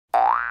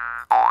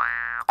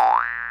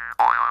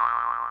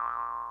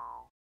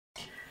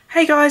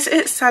Hey guys,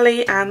 it's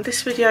Sally and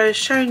this video is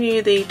showing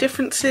you the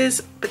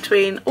differences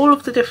between all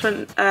of the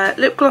different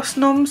lip gloss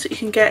noms that you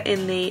can get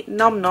in the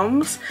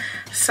Noms.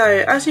 So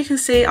as you can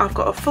see, I've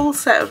got a full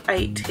set of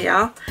 8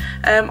 here.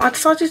 I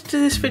decided to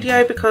do this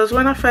video because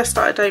when I first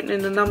started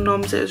opening the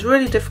Noms, it was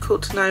really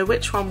difficult to know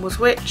which one was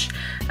which,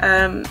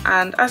 and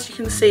as you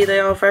can see they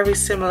are very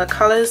similar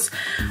colours.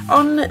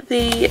 On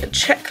the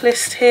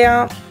checklist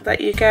here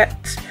that you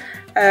get,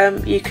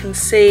 you can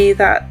see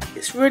that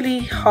it's really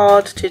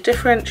hard to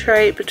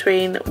differentiate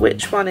between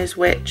which one is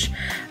which,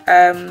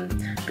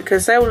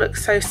 because they all look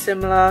so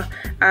similar.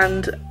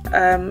 And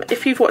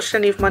if you've watched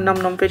any of my Nom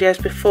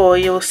videos before,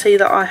 you'll see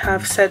that I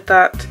have said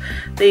that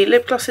the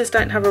lip glosses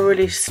don't have a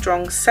really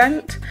strong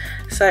scent,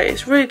 so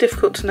it's really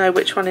difficult to know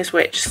which one is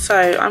which.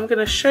 So I'm going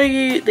to show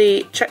you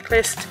the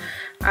checklist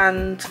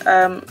and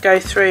go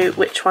through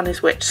which one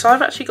is which. So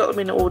I've actually got them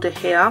in order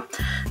here.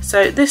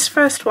 So this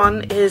first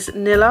one is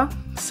Nilla.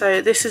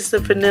 So this is the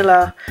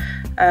vanilla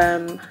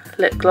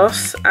lip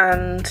gloss,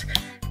 and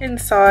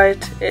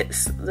inside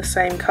it's the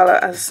same colour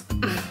as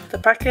the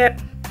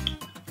packet.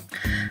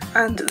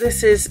 And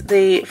this is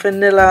the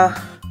vanilla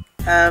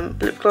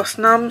lip gloss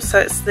Nom. So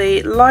it's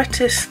the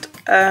lightest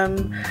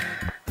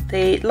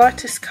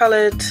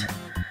coloured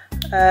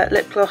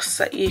lip gloss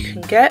that you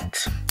can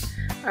get.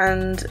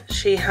 And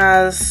she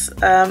has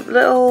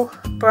little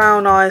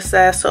brown eyes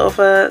there, sort of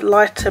a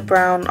lighter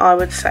brown, I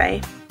would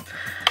say.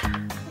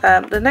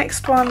 The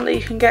next one that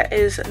you can get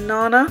is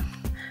Nana.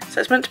 So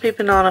it's meant to be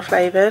banana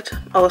flavoured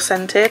or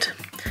scented,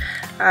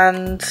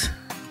 and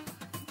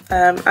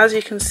as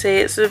you can see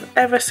it's an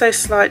ever so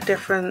slight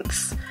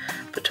difference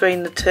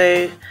between the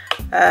two.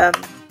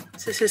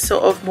 This is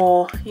sort of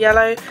more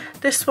yellow.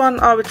 This one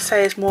I would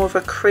say is more of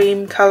a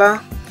cream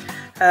colour,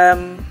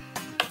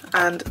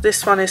 and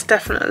this one is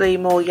definitely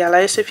more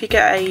yellow. So if you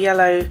get a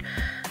yellow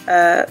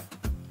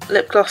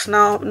lip gloss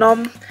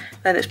Nom,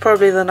 then it's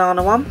probably the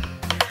Nana one.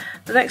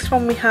 The next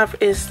one we have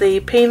is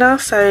the Pina,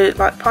 so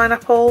like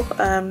pineapple.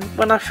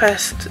 When I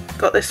first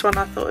got this one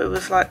I thought it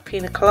was like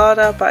pina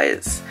colada, but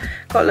it's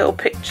got a little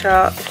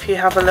picture, if you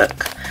have a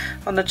look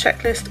on the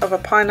checklist, of a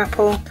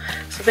pineapple.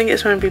 So I think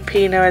it's going to be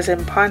Pina as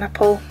in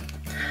pineapple.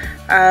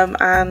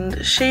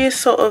 And she is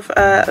sort of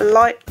a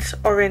light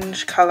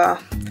orange colour,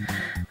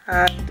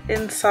 and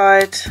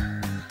inside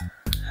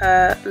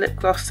her lip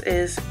gloss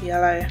is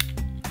yellow.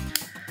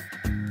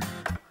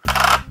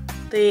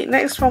 The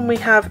next one we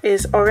have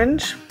is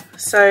orange.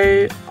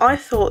 So I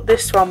thought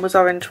this one was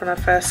orange when I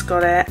first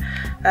got it.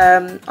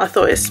 I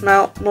thought it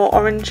smelled more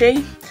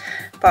orangey,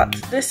 but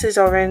this is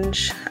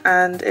orange,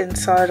 and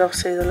inside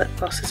obviously the lip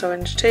gloss is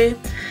orange too.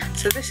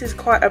 So this is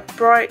quite a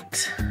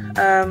bright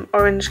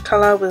orange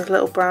colour with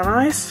little brown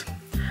eyes.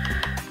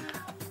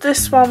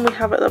 This one we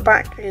have at the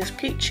back is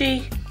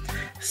peachy,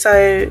 so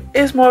it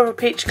is more of a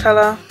peach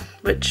colour,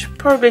 which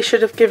probably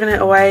should have given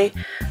it away,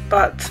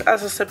 but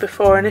as I said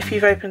before, and if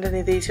you've opened any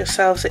of these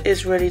yourselves, it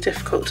is really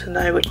difficult to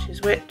know which is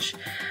which.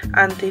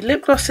 And the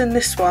lip gloss in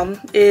this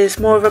one is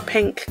more of a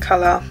pink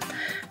colour,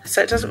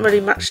 so it doesn't really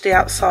match the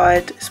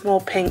outside. It's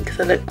more pink,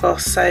 the lip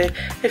gloss, so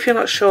if you're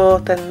not sure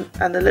then,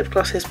 and the lip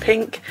gloss is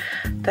pink,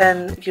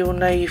 then you'll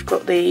know you've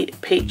got the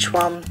peach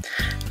one,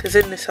 because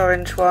in this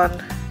orange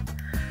one,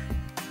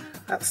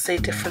 that's the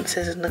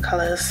differences in the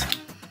colours.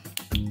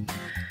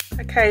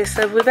 Okay,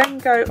 so we then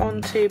go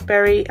on to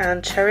berry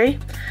and cherry.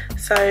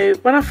 So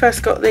when I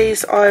first got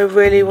these I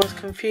really was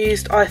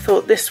confused. I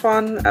thought this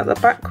one at the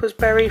back was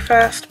berry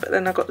first, but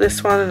then I got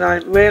this one and I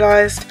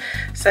realised.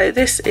 So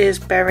this is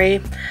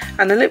berry,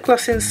 and the lip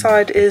gloss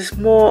inside is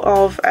more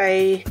of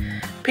a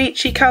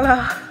peachy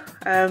colour.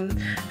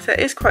 So it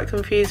is quite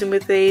confusing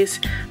with these,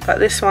 but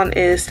this one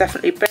is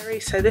definitely berry.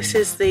 So this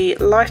is the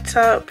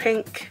lighter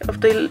pink of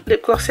the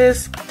lip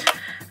glosses,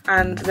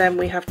 and then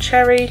we have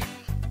cherry.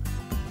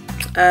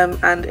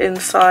 And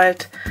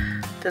inside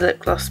the lip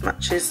gloss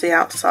matches the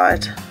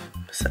outside,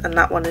 and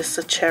that one is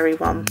the cherry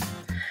one,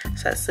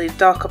 so it's the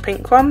darker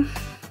pink one.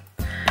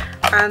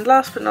 And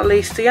last but not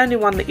least, the only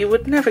one that you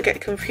would never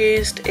get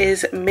confused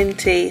is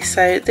minty.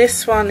 So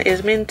this one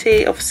is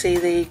minty, obviously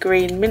the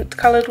green mint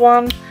coloured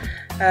one,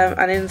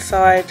 and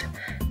inside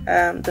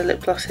the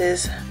lip gloss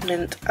is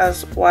mint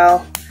as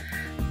well.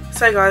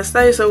 So guys,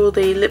 those are all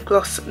the lip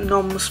gloss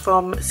Noms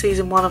from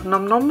season 1 of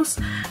Noms,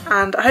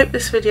 and I hope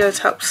this video has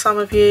helped some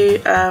of you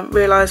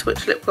realise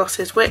which lip gloss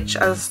is which,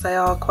 as they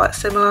are quite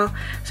similar.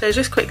 So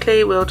just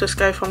quickly, we'll just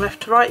go from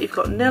left to right. You've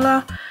got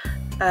Nilla,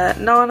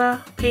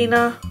 Nana,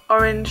 Pina,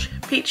 orange,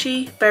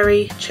 peachy,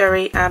 berry,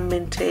 cherry and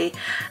minty.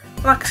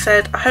 Like I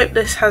said, I hope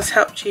this has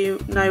helped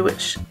you know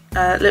which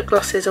lip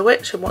glosses are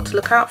which and what to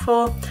look out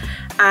for.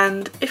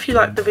 And if you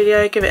liked the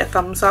video, give it a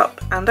thumbs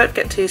up, and don't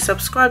forget to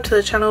subscribe to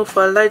the channel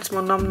for loads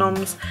more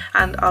Noms,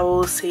 and I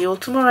will see you all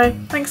tomorrow.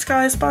 Thanks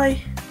guys,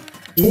 bye!